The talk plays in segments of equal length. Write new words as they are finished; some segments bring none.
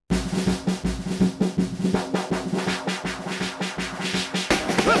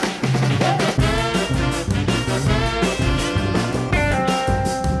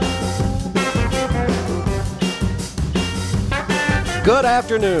Good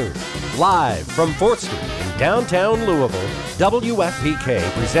afternoon. Live from 4th Street in downtown Louisville, WFPK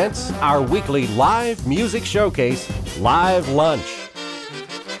presents our weekly live music showcase, Live Lunch.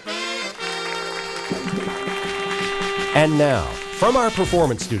 And now, from our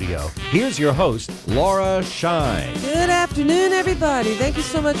performance studio, here's your host, Laura Shine. Good afternoon, everybody. Thank you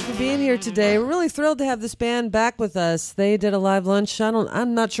so much for being here today. We're really thrilled to have this band back with us. They did a live lunch.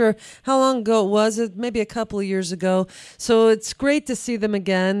 I'm not sure how long ago it was. Maybe a couple of years ago. So it's great to see them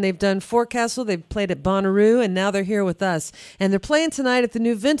again. They've done Forecastle. They've played at Bonnaroo, and now they're here with us. And they're playing tonight at the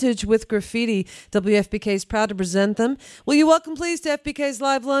New Vintage with Graffiti. WFPK is proud to present them. Will you welcome, please, to FPK's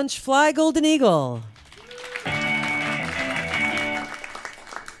Live Lunch, Fly Golden Eagle.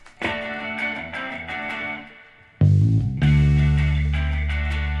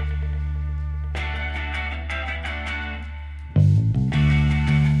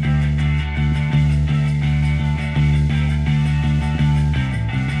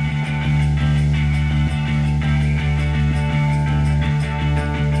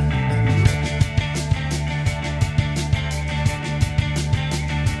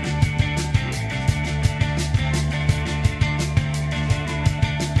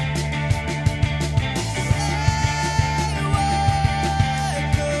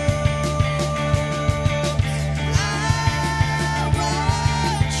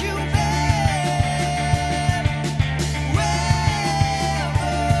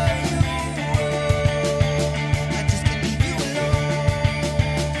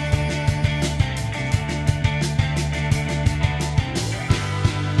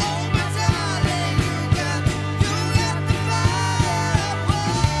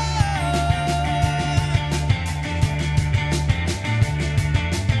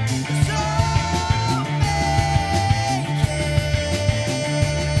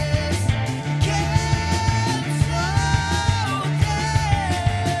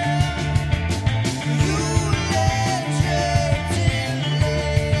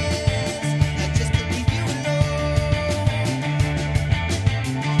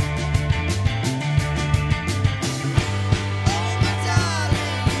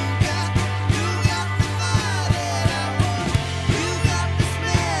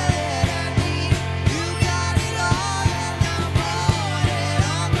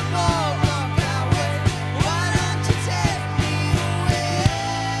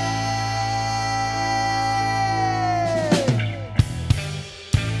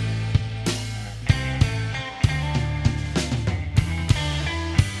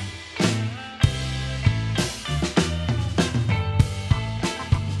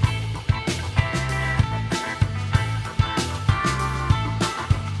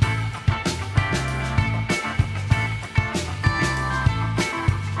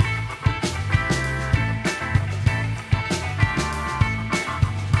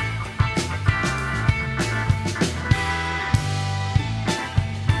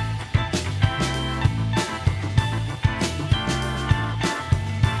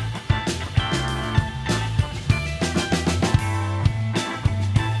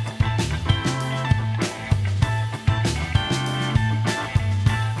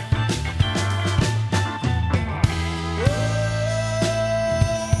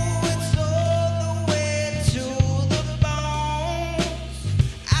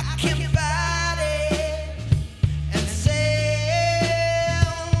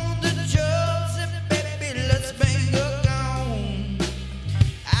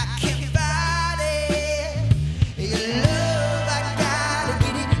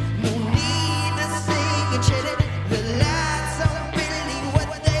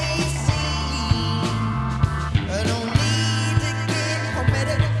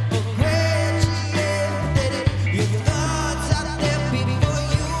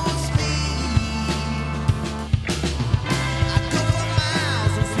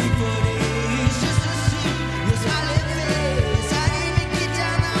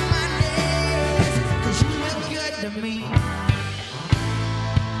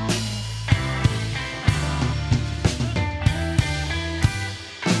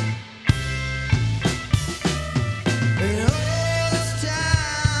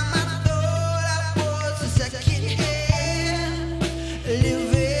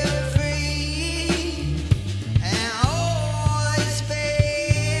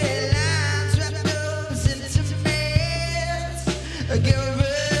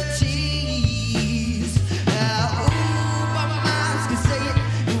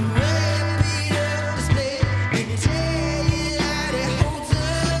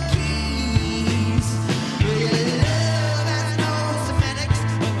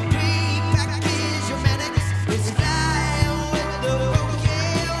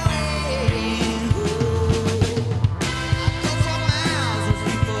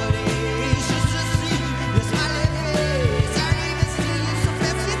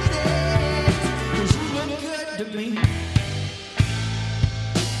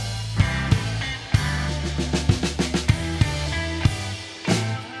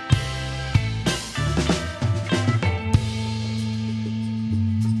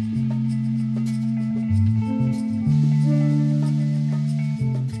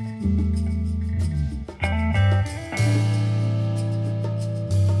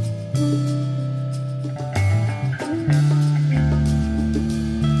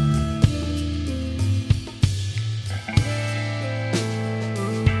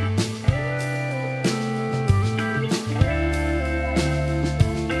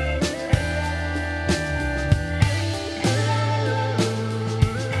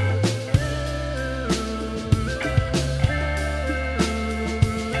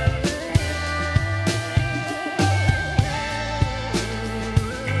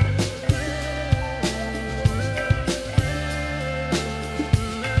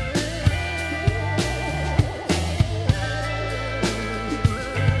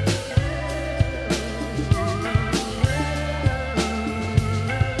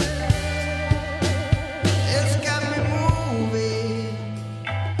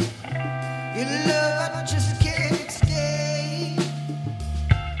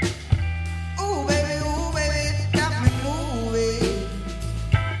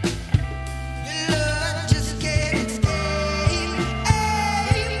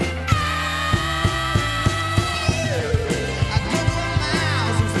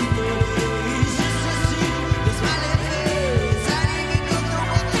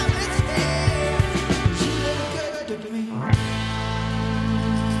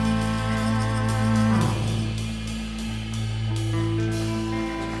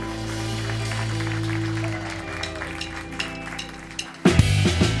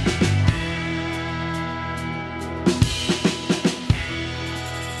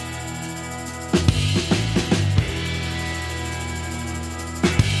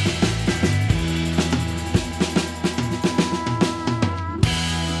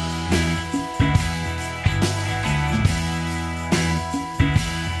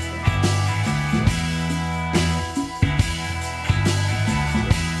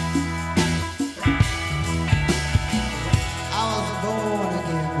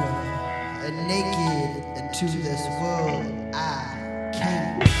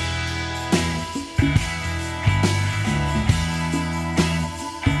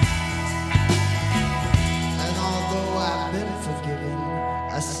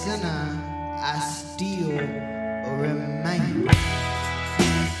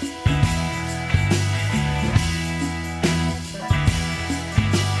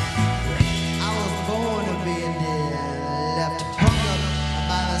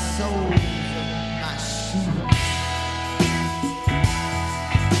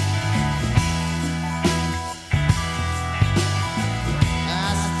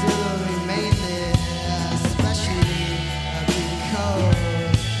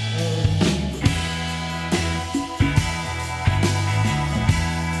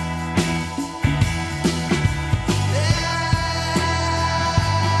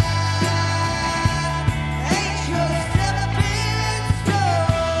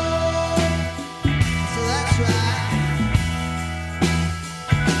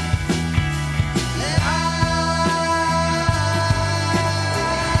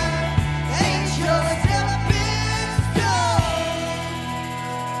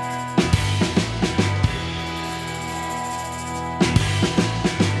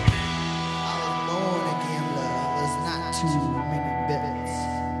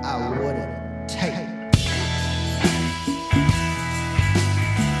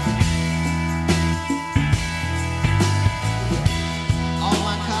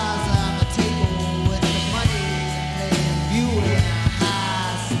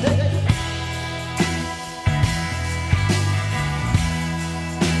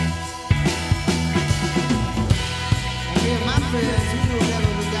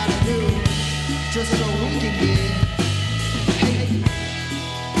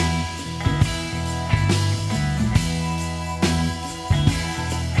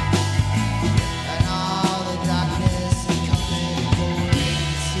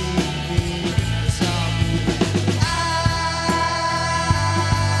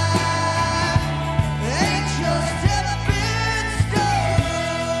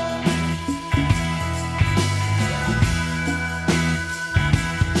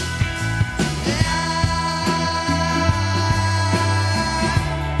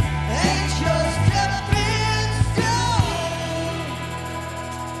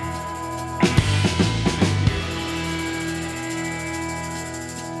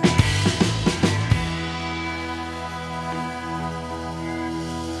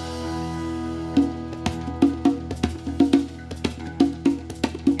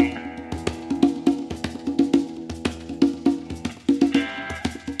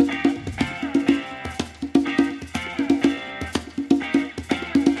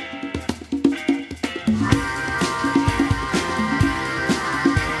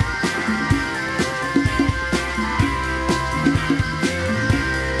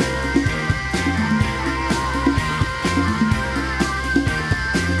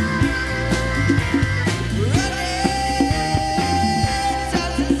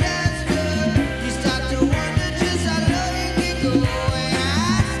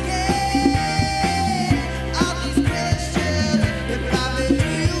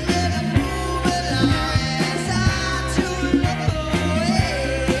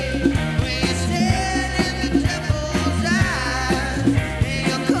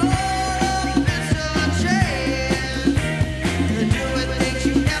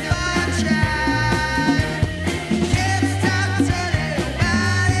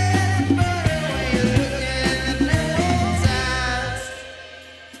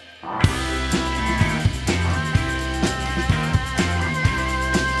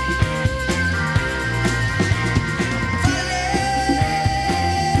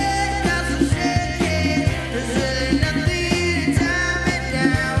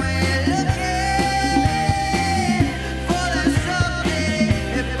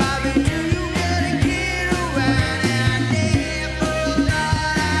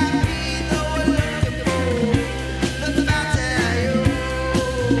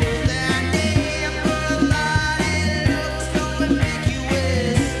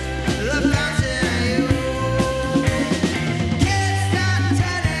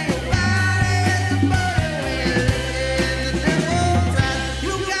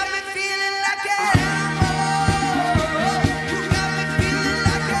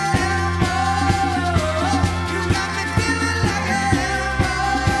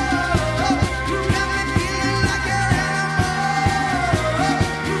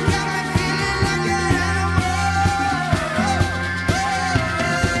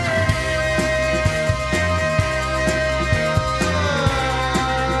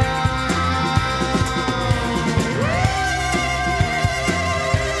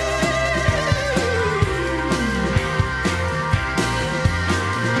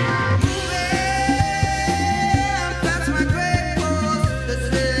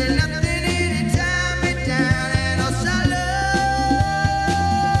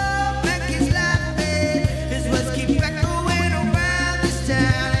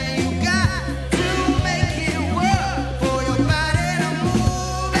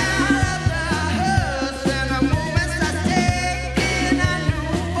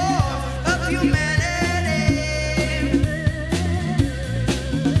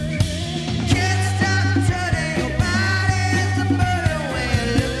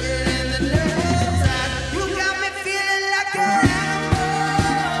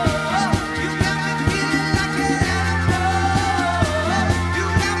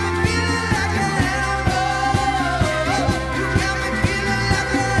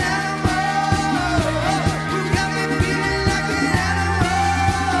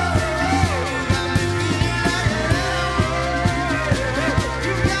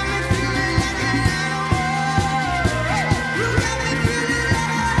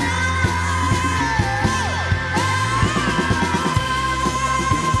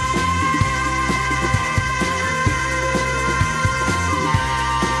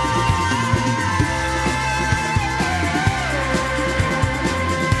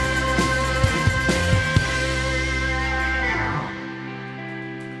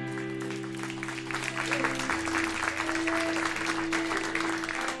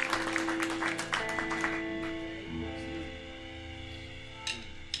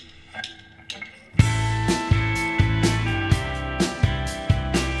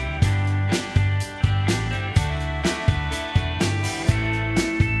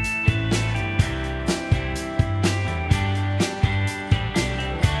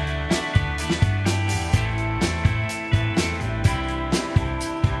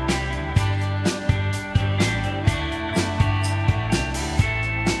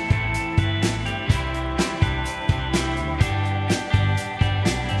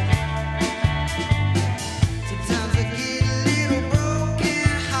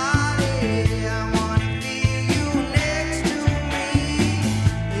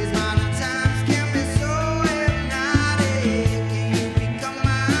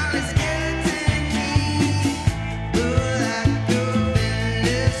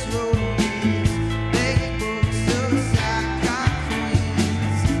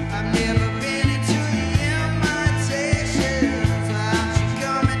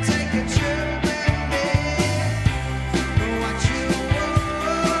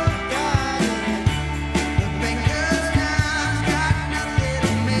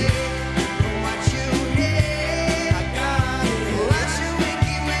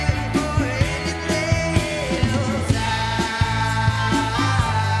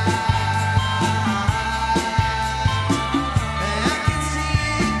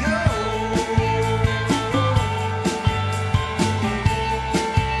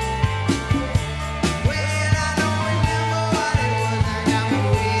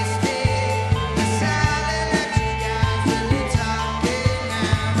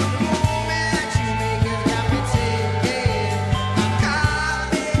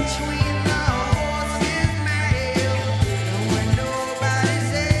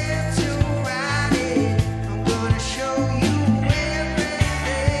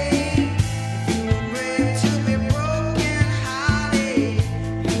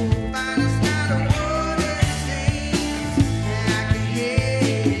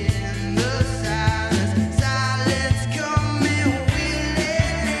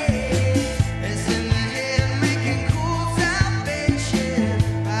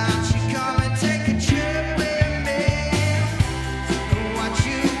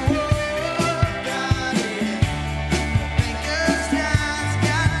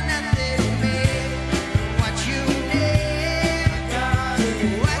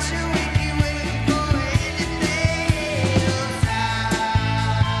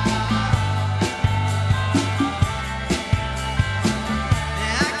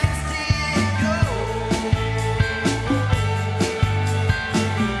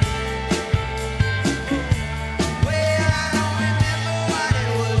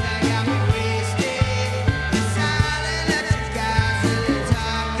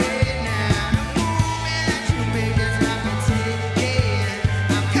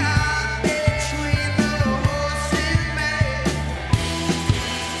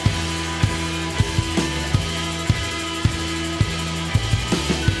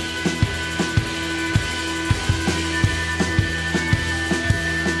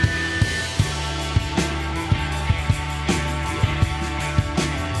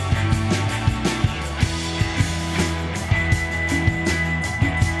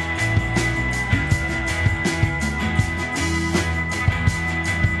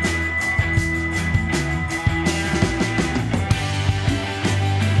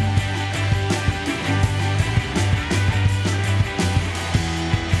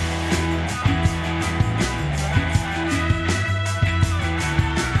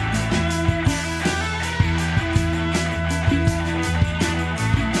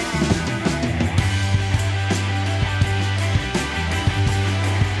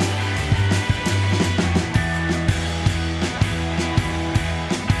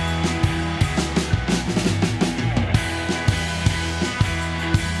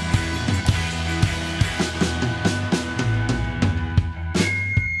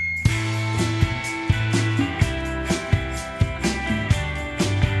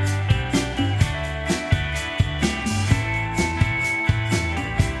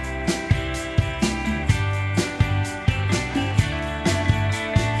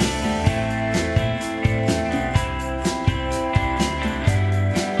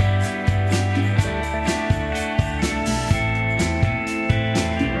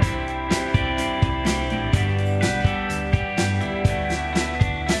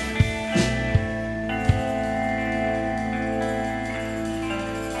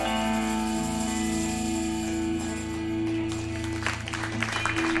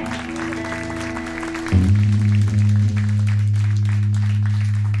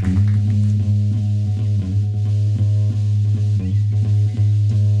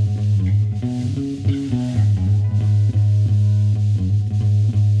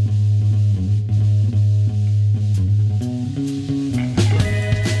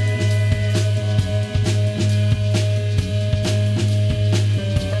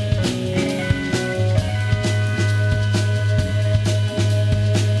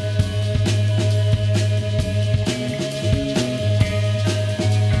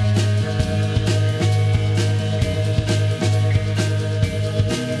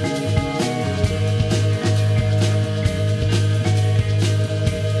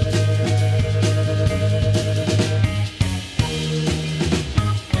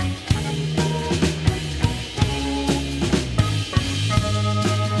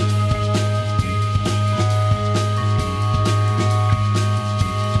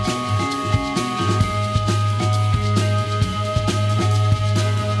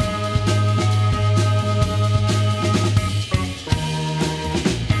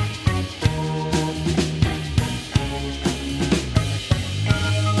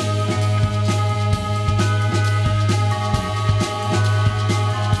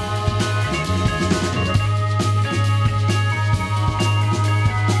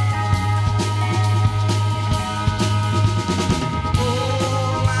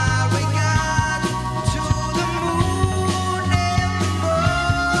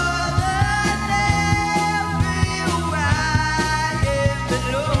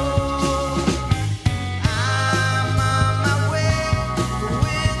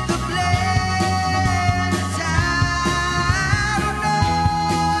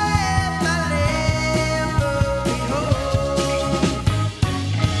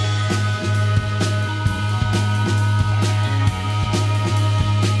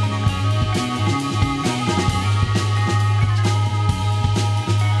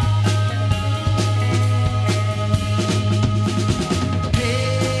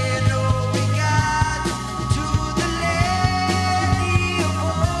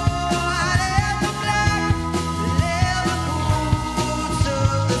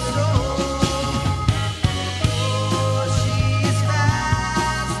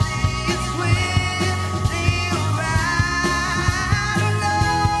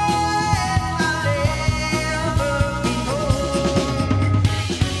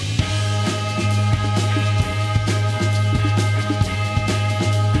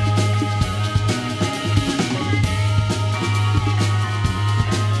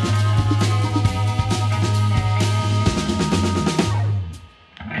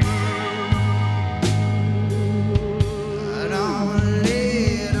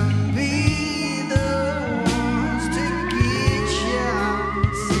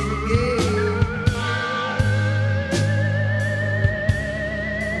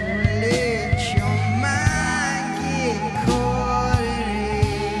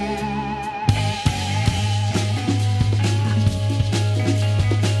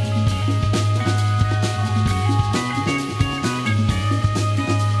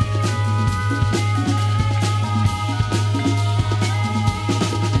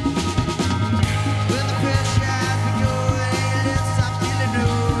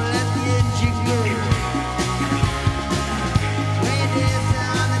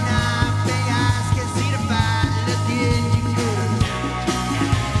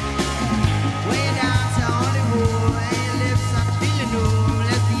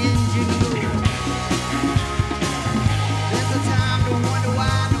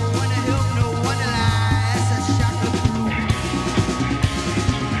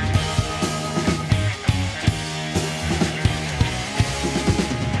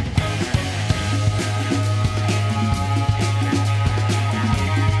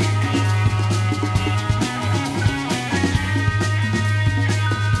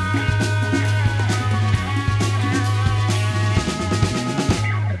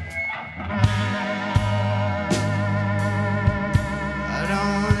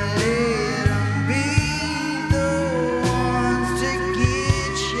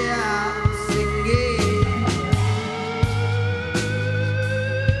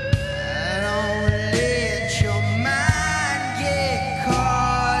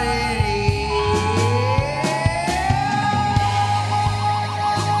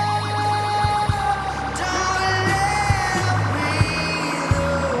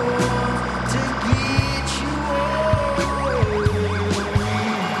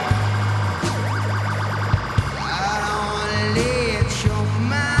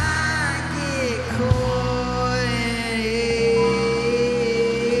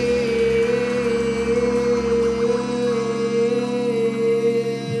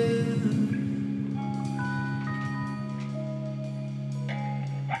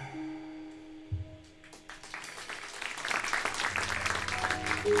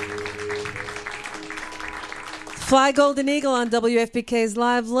 Fly Golden Eagle on WFPK's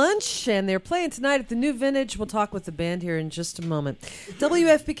Live Lunch, and they're playing tonight at the New Vintage. We'll talk with the band here in just a moment.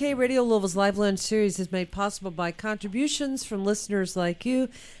 WFPK Radio Louisville's Live Lunch series is made possible by contributions from listeners like you,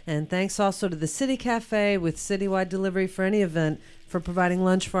 and thanks also to the City Cafe with citywide delivery for any event for providing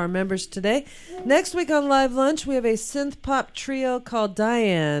lunch for our members today. Next week on Live Lunch, we have a synth pop trio called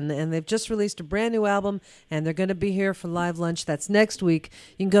Diane, and they've just released a brand new album, and they're going to be here for Live Lunch. That's next week.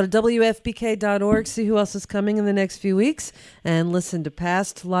 You can go to WFPK.org, see who else is coming in the next few weeks, and listen to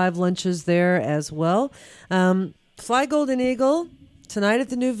past live lunches there as well. Fly Golden Eagle, tonight at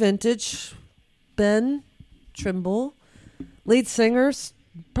the New Vintage. Ben Trimble, lead singer,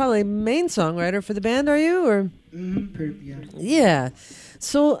 probably main songwriter for the band, are you? Or Yeah. Yeah.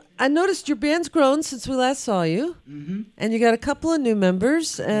 So I noticed your band's grown since we last saw you, and you got a couple of new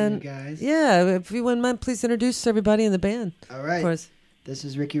members. And new guys. Yeah, if you wouldn't mind, please introduce everybody in the band. All right. Of course. This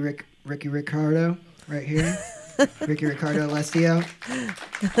is Ricky Ricardo right here. Ricky Ricardo Alessio.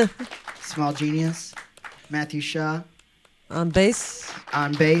 Small Genius. Matthew Shaw On bass.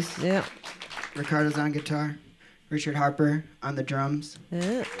 on bass. Yeah. Ricardo's on guitar. Richard Harper on the drums.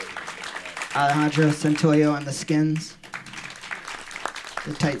 Yeah. Alejandro Santoyo on the skins.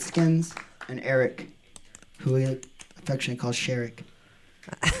 The tight skins. And Eric, who we affectionately call Sherrick.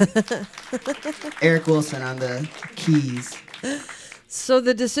 Eric Wilson on the keys. So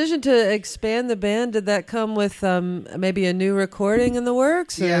the decision to expand the band, did that come with maybe a new recording in the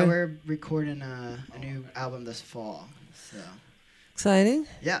works? Yeah, or? we're recording a new album this fall. So Exciting.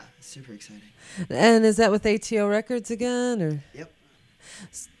 yeah, super exciting. And is that with ATO Records again? Or Yep.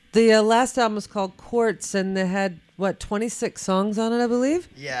 The last album was called Quartz, and they had, 26 songs on it, I believe?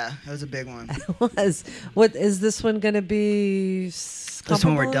 Yeah, that was a big one. It was. What is this one going to be? This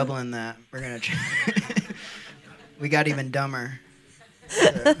one we're comparable? doubling that. We're gonna try. We got even dumber.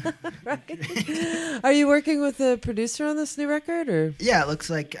 So. Are you working with a producer on this new record, or? Yeah, it looks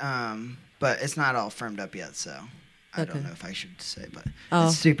like, but it's not all firmed up yet, so I Okay. don't know if I should say, but Oh.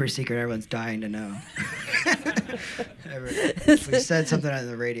 it's super secret. Everyone's dying to know. If we said something on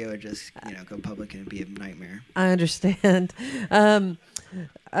the radio, it'd just go public and it'd be a nightmare. I understand.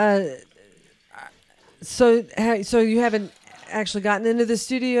 So you haven't actually gotten into the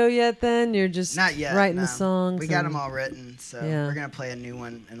studio yet? Then you're just Not yet. writing no. the songs. We got and- them all written, so Yeah. we're gonna play a new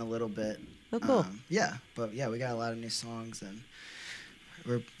one in a little bit. Oh, cool. Yeah, but yeah, we got a lot of new songs, and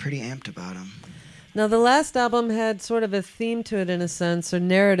we're pretty amped about them. Now, the last album had sort of a theme to it, in a sense, or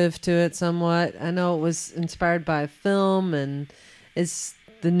narrative to it somewhat. I know it was inspired by film, and is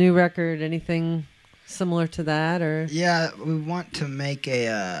the new record anything similar to that? Or Yeah, we want to make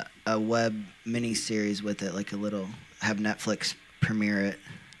a web mini-series with it, like have Netflix premiere it.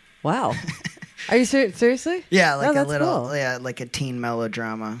 Wow. Are you seriously? Yeah, Oh, like a that's little, cool. yeah, like a teen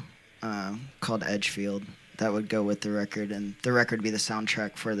melodrama called Edgefield. That would go with the record, and the record would be the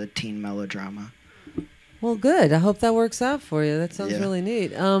soundtrack for the teen melodrama. Well, good. I hope that works out for you. That sounds Yeah. really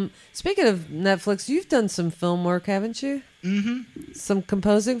neat. Speaking of Netflix, you've done some film work, haven't you? Mm-hmm. Some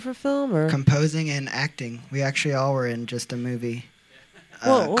composing for film, or Composing and acting. We actually all were in just a movie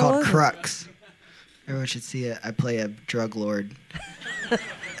What called was it? Crux. Everyone should see it. I play a drug lord,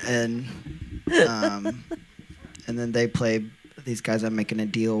 and then they play these guys I'm making a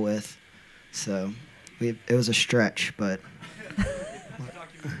deal with. So it was a stretch, but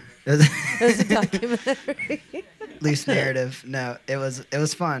it was there's a documentary. loose narrative. No, it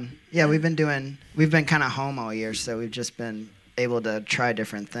was fun. Yeah, we've been kind of home all year, so we've just been able to try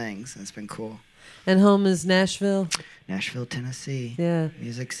different things. It's been cool. And home is Nashville. Nashville, Tennessee. Yeah.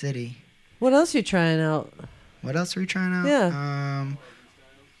 Music City. What else are you trying out? What else are we trying out? Yeah.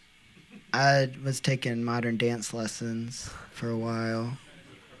 I was taking modern dance lessons for a while.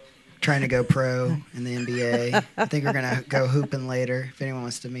 Trying to go pro in the NBA. I think we're going to go hooping later if anyone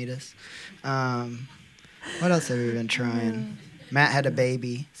wants to meet us. What else have we been trying? Matt had a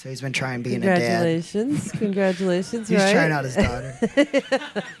baby, so he's been trying being a dad. Congratulations. Congratulations. He's right? trying out his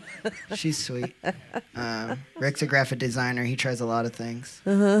daughter. She's sweet. Rick's a graphic designer. He tries a lot of things.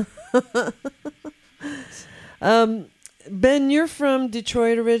 Ben, you're from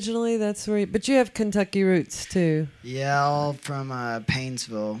Detroit originally. That's where, but you have Kentucky roots too. Yeah, all from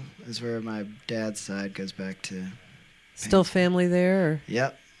Painesville is where my dad's side goes back to. Still family there? Or?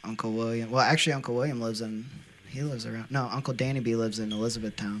 Yep, Uncle William. Well, actually, Uncle William lives around. No, Uncle Danny B lives in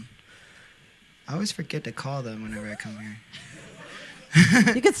Elizabethtown. I always forget to call them whenever I come here.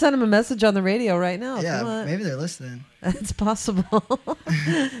 You could send them a message on the radio right now. if you Yeah, want. maybe they're listening. It's possible.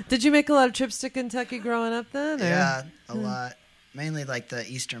 Did you make a lot of trips to Kentucky growing up then? Or? Yeah, a lot. Mainly like the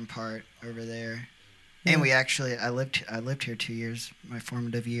eastern part over there. Yeah. And I lived here 2 years, my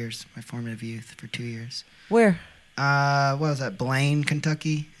formative youth for 2 years. Where? What was that? Blaine,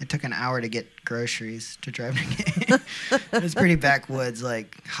 Kentucky. It took an hour to get groceries to drive to get. It was pretty backwoods,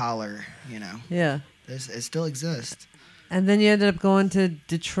 like holler, you know. Yeah. It still exists. And then you ended up going to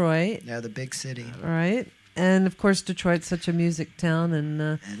Detroit. Yeah, the big city. All right. And of course, Detroit's such a music town. And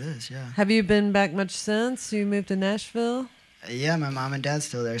it is, yeah. have you been back much since you moved to Nashville? Yeah, my mom and dad's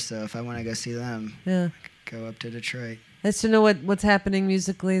still there, so if I want to go see them, yeah, I could go up to Detroit. Nice to know what's happening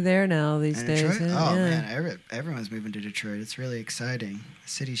musically there now these In days. Detroit? Yeah. Oh, yeah. man, everyone's moving to Detroit. It's really exciting. The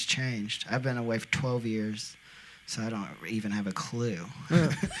city's changed. I've been away for 12 years, so I don't even have a clue. I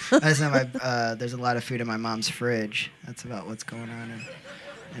just know there's a lot of food in my mom's fridge. That's about what's going on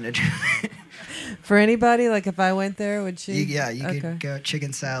in Detroit. For anybody, like if I went there, would she? You could go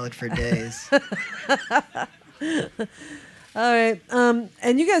chicken salad for days. All right.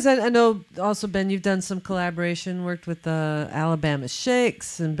 And you guys, I know also, Ben, you've done some collaboration, worked with Alabama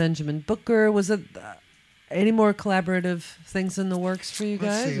Shakes and Benjamin Booker. Was it any more collaborative things in the works for you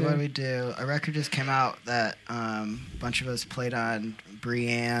guys? Let's see, what do we do? A record just came out that a bunch of us played on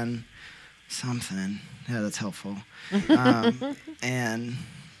Brienne something. Yeah, that's helpful. And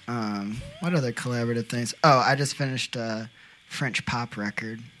what other collaborative things? Oh, I just finished a French pop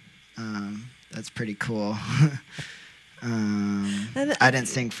record. That's pretty cool. I didn't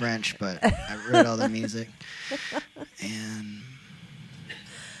sing French, but I wrote all the music. And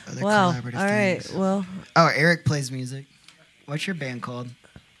other collaborative all right. things. Well. Oh, Eric plays music. What's your band called?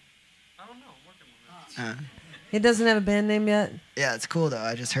 I don't know. I'm working on that. He doesn't have a band name yet? Yeah, it's cool, though.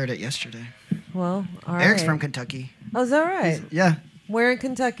 I just heard it yesterday. Well, all right. Eric's from Kentucky. Oh, is that right? Yeah. Where in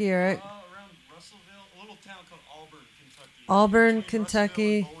Kentucky, Eric? Around Russellville, a little town called Auburn, Kentucky. Auburn,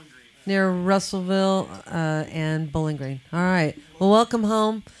 Kentucky, near Russellville and Bowling Green. All right. Well, welcome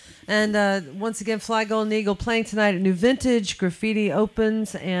home. And once again, Fly Golden Eagle playing tonight at New Vintage. Graffiti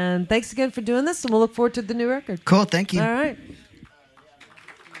opens. And thanks again for doing this, and we'll look forward to the new record. Cool. Thank you. All right.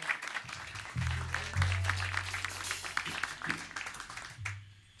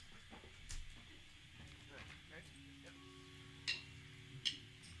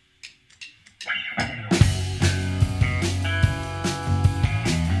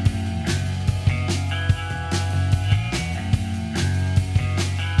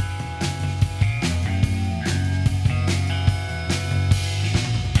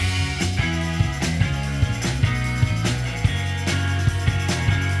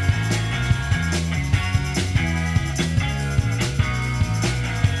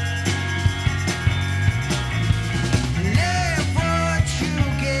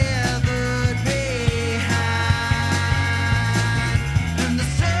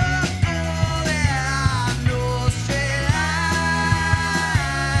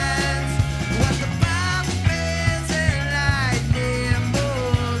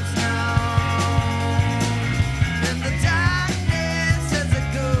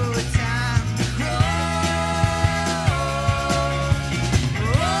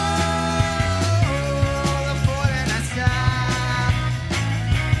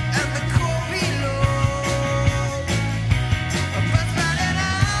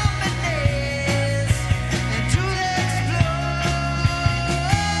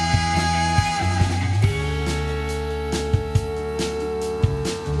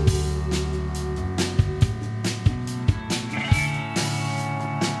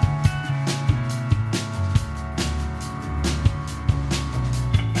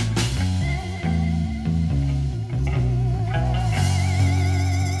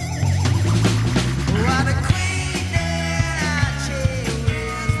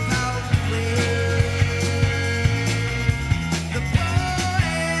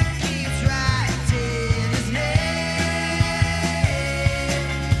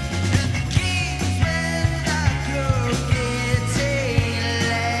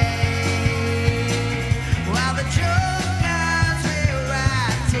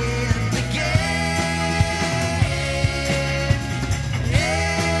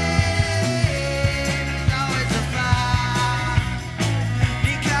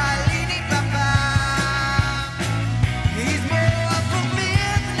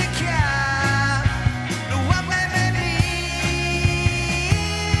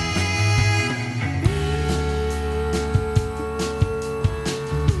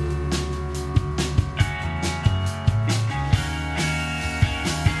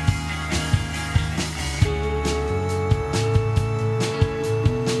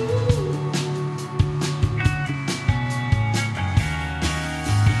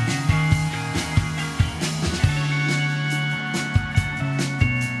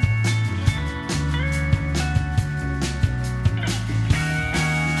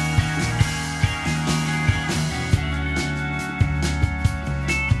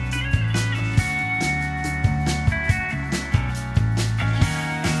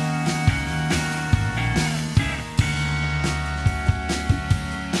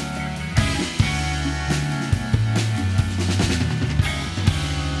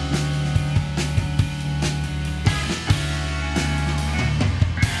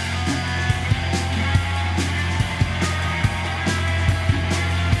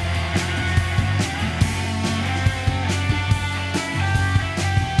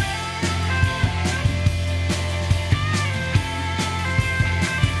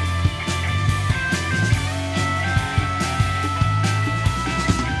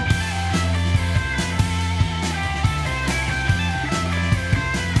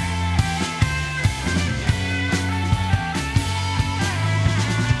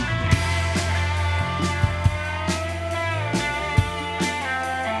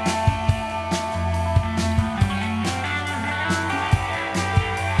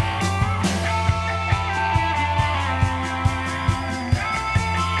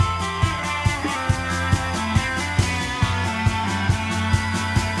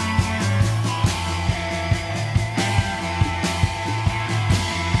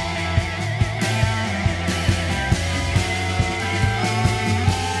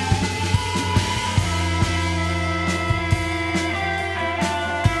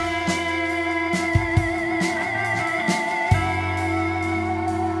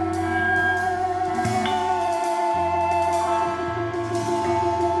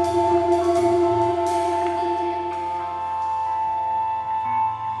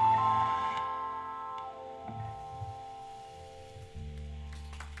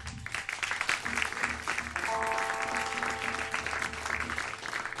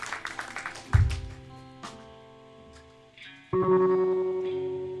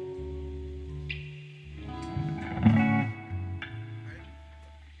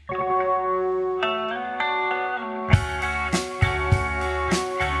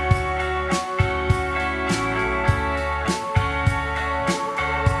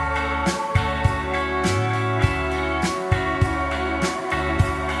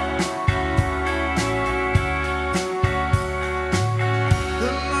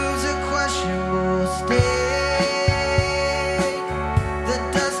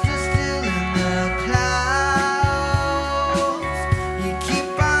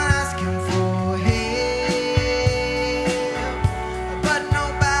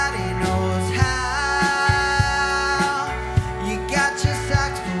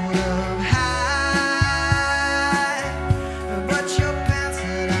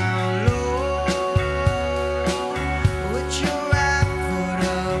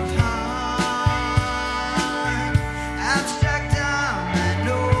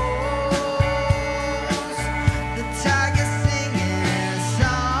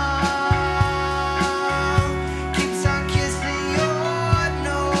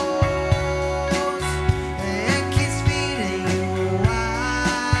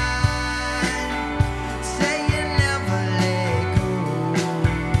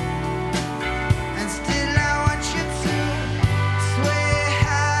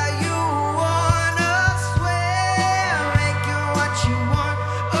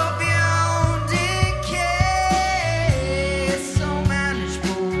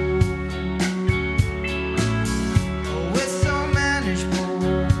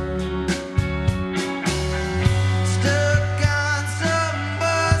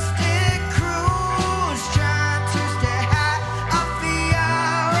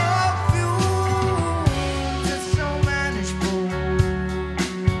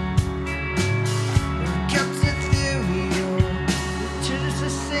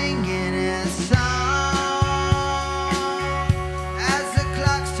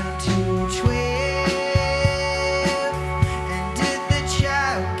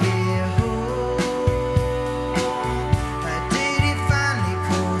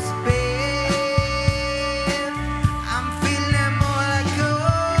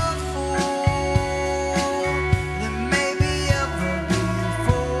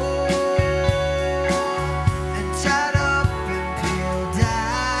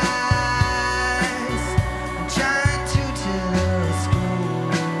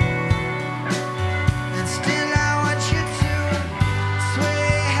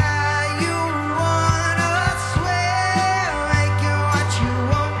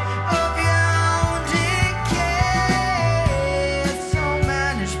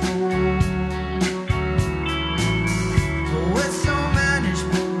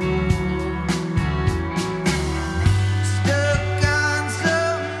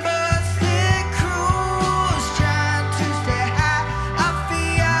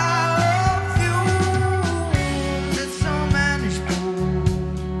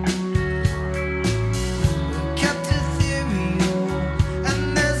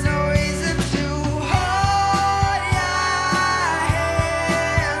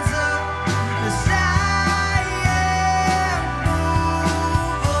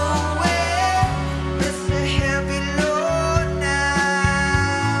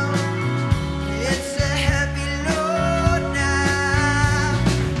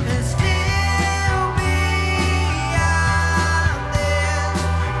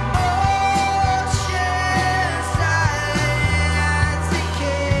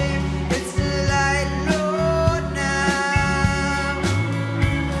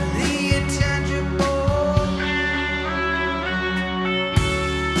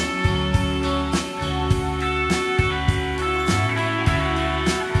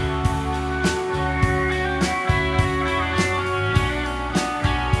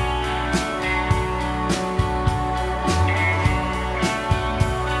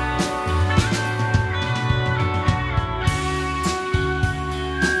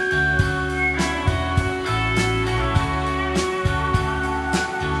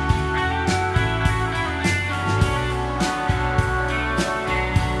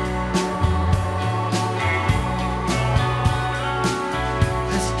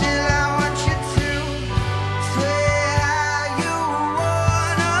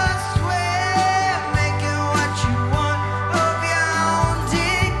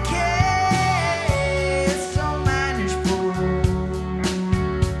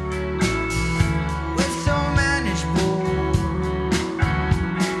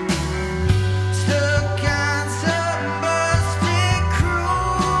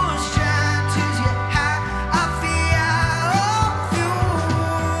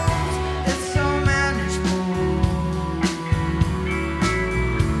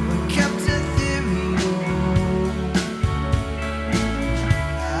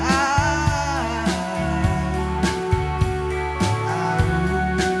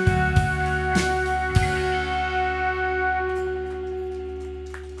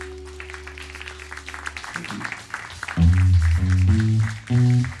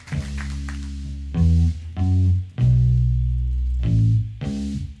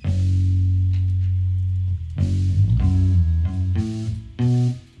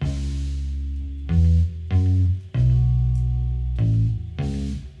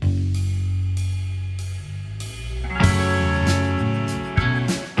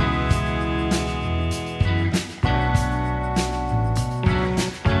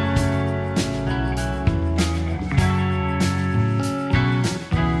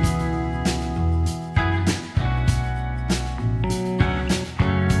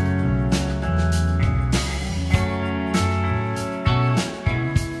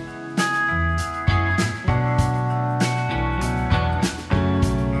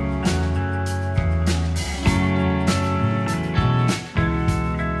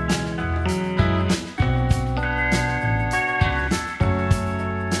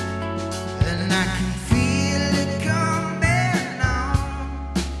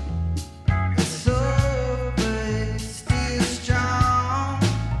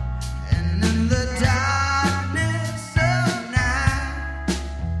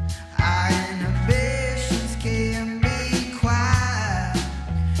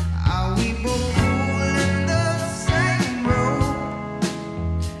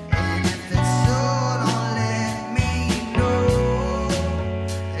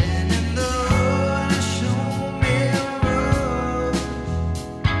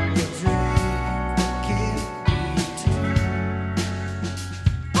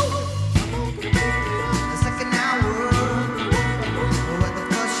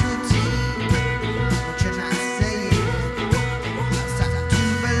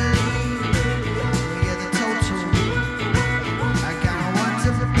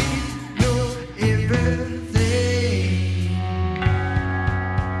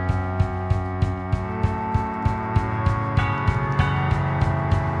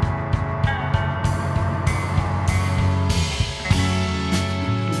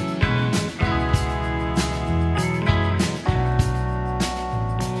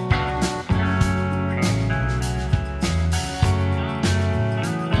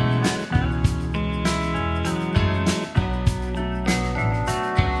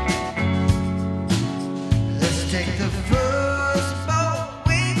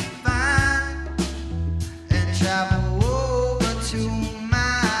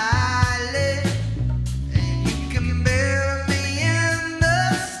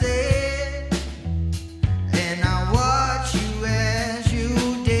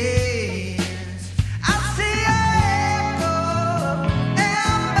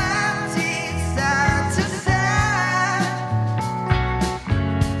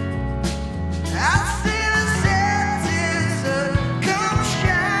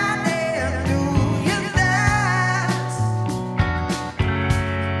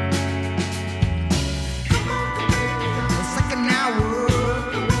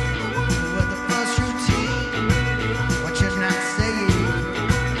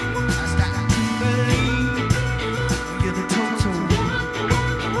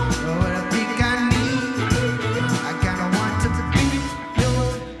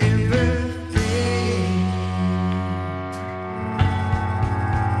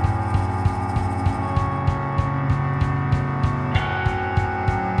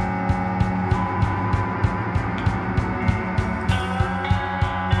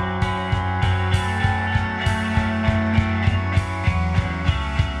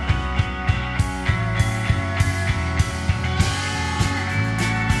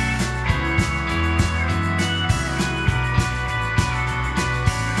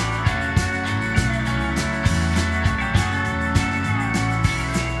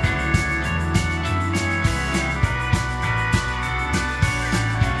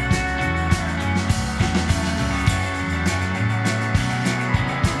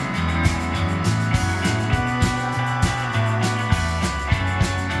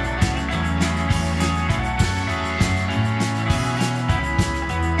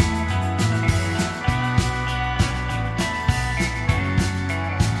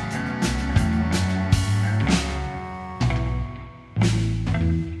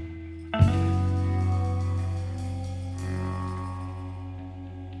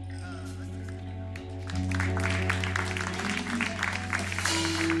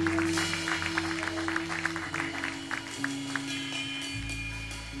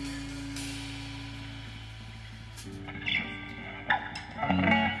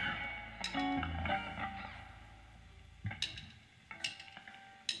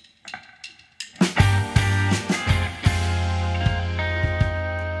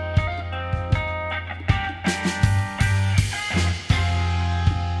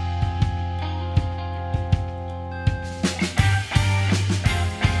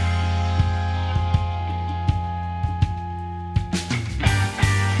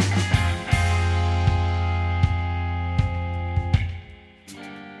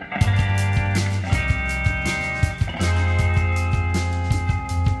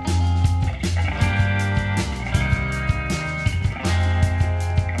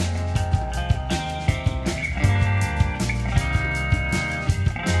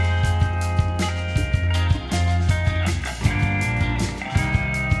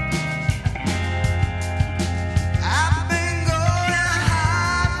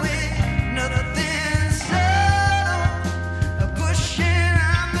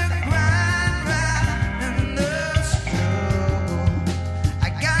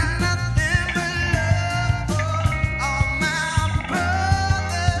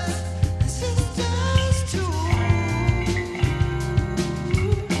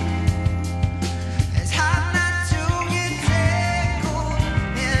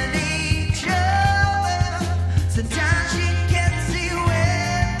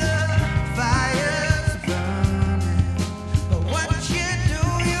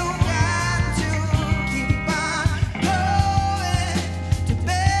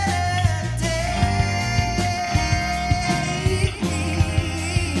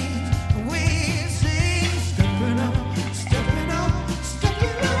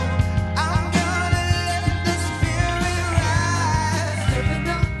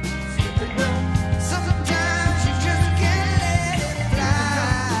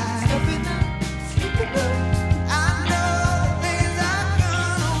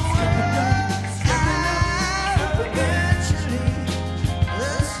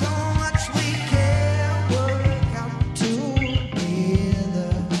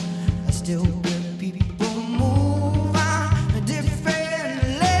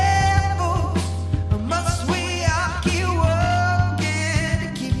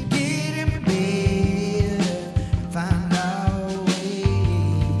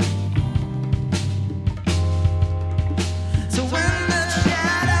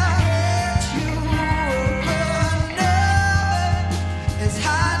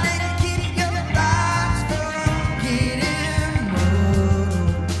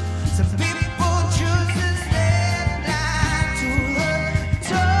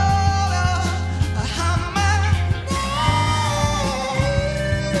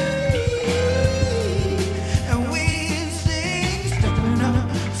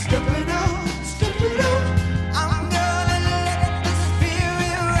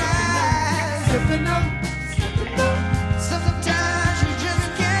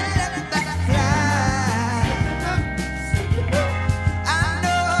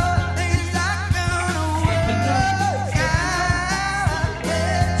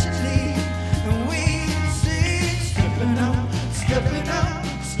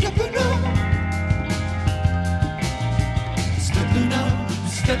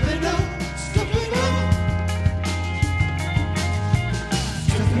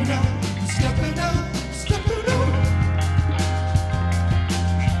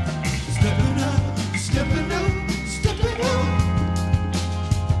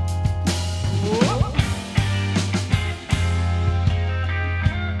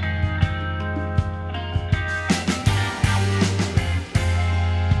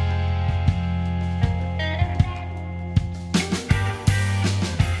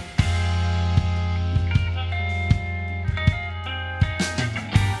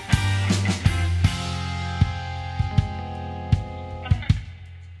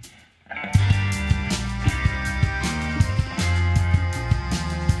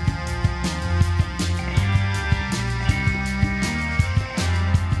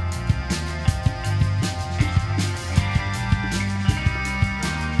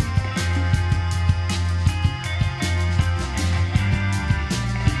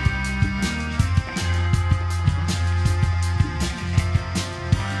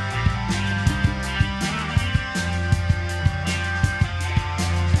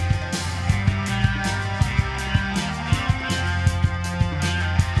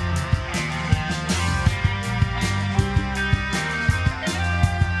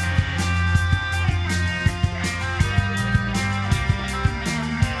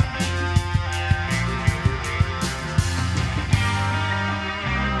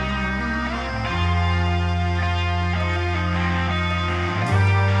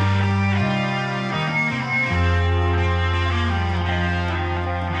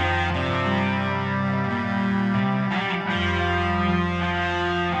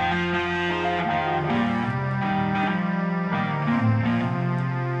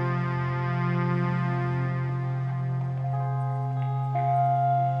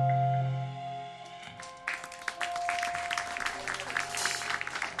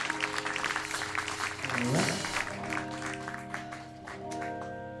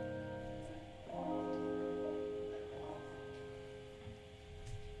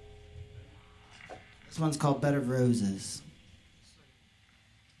 This one's called Bed of Roses.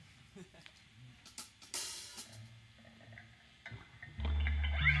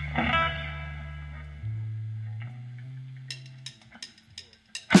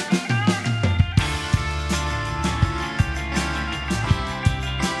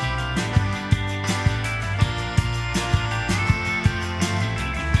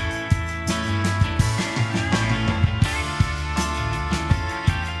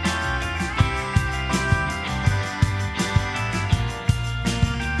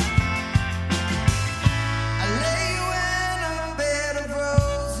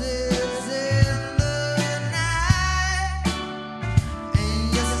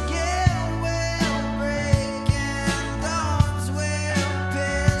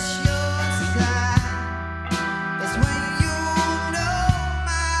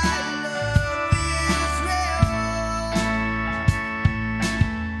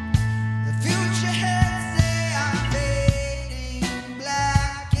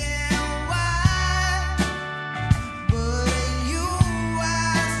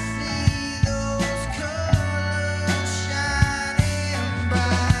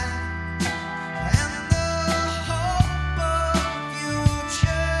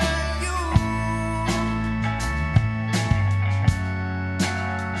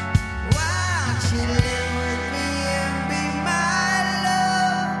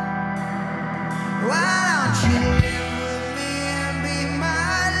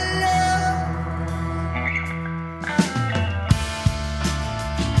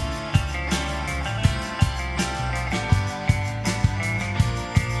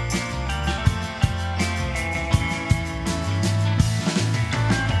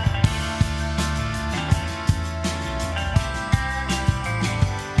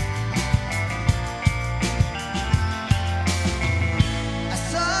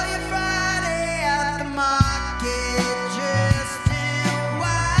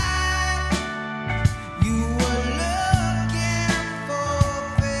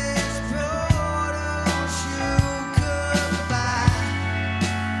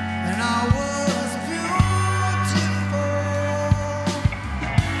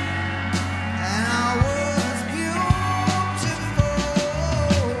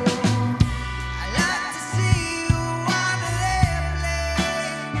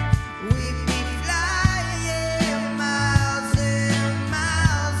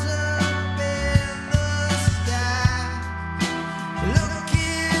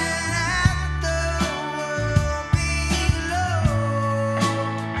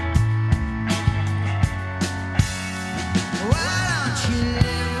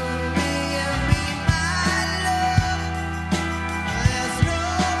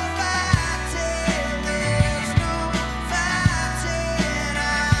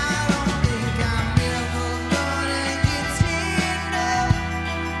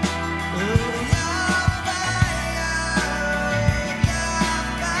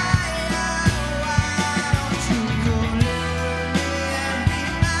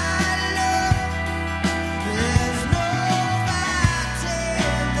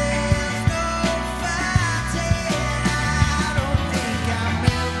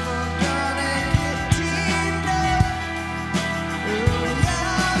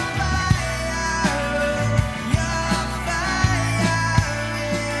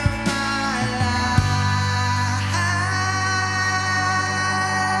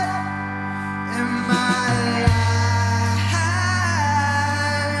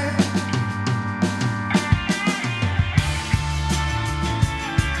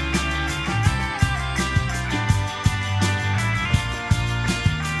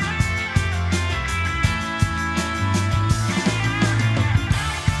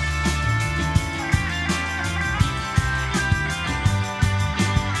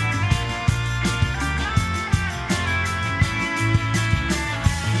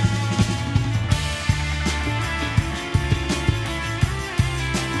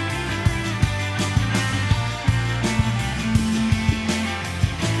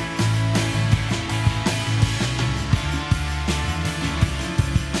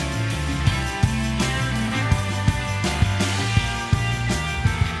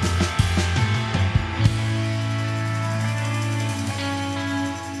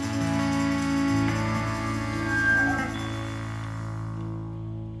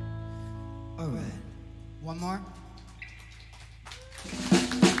 One more.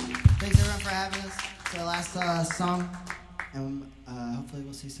 Thanks everyone for having us. It's our last song, and hopefully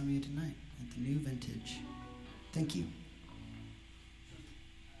we'll see some of you tonight. at the new vintage. Thank you.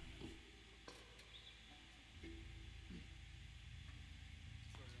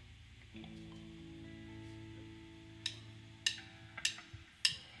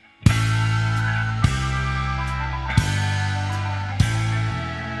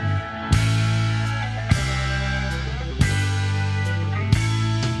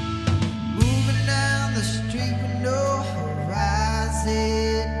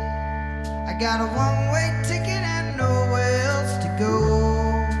 Got a one-way ticket and nowhere else to go.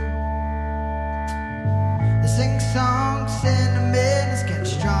 The sing-song sentiment is getting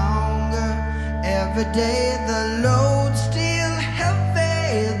stronger. Every day the load's still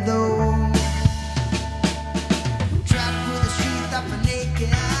heavy though. Try to pull the streets off of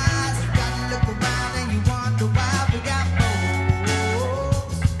naked eyes. You gotta look around and you wonder why we got both.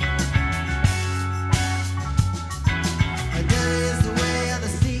 There is the way of the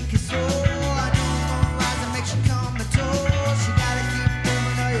seeker soul.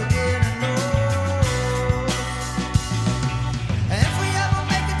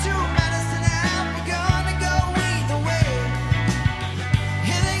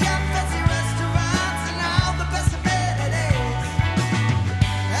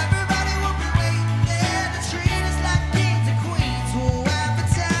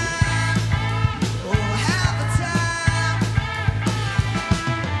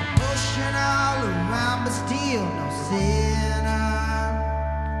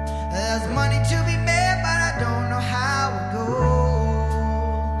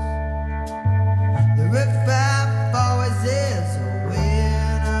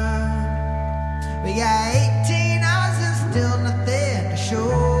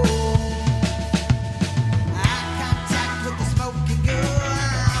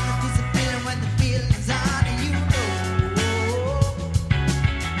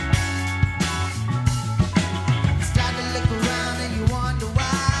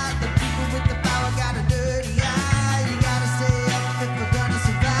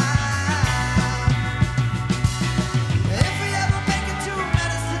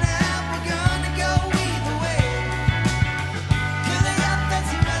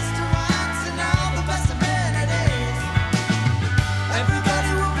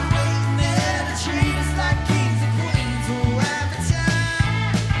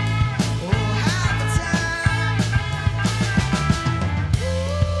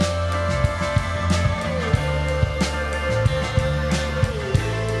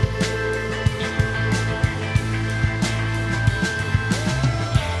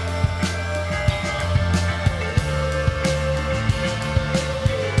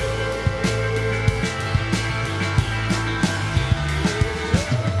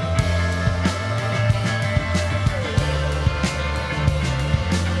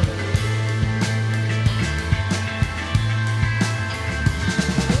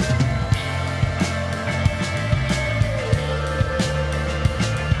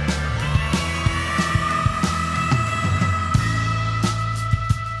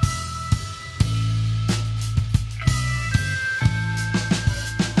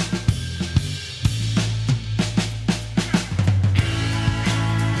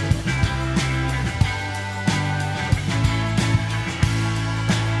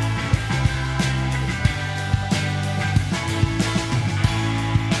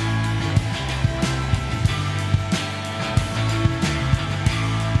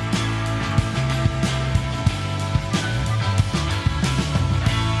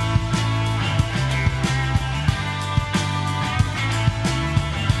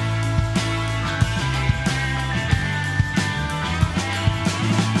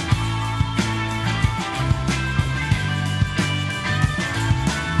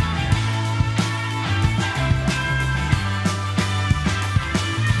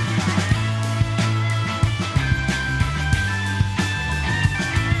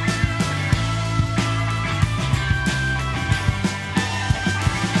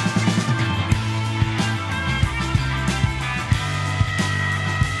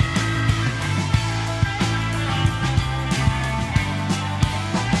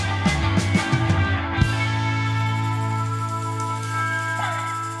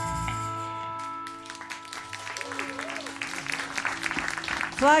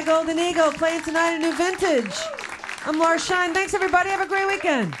 Fly Golden Eagle playing tonight at New Vintage. I'm Laura Shine. Thanks, everybody. Have a great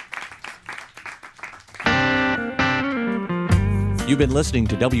weekend. You've been listening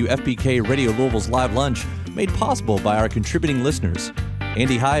to WFPK Radio Louisville's Live Lunch, made possible by our contributing listeners.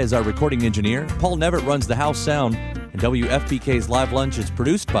 Andy High is our recording engineer. Paul Nevitt runs the house sound. And WFPK's Live Lunch is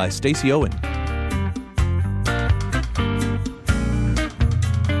produced by Stacey Owen.